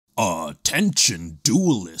Attention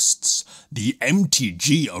duelists, the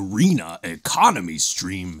MTG Arena economy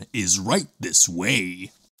stream is right this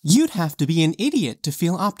way. You'd have to be an idiot to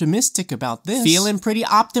feel optimistic about this. Feeling pretty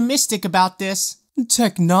optimistic about this.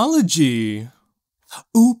 Technology.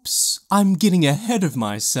 Oops, I'm getting ahead of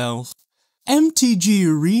myself. MTG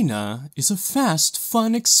Arena is a fast,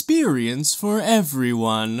 fun experience for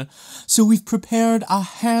everyone, so we've prepared a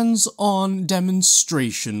hands-on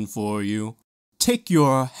demonstration for you. Take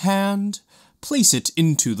your hand, place it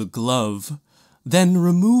into the glove, then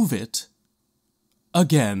remove it.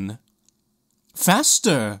 Again.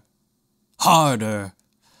 Faster. Harder.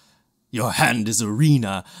 Your hand is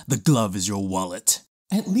Arena, the glove is your wallet.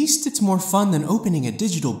 At least it's more fun than opening a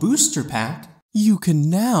digital booster pack. You can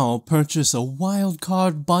now purchase a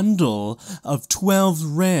wildcard bundle of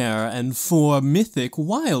 12 rare and 4 mythic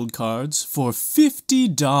wildcards for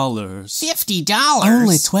 $50. $50?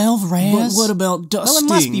 Only 12 rares? But what about dusting?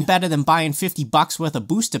 Well, it must be better than buying $50 worth of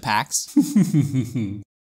booster packs.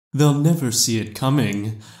 They'll never see it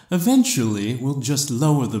coming. Eventually, we'll just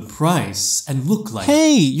lower the price and look like—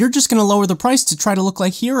 Hey, you're just gonna lower the price to try to look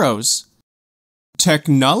like heroes.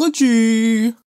 Technology!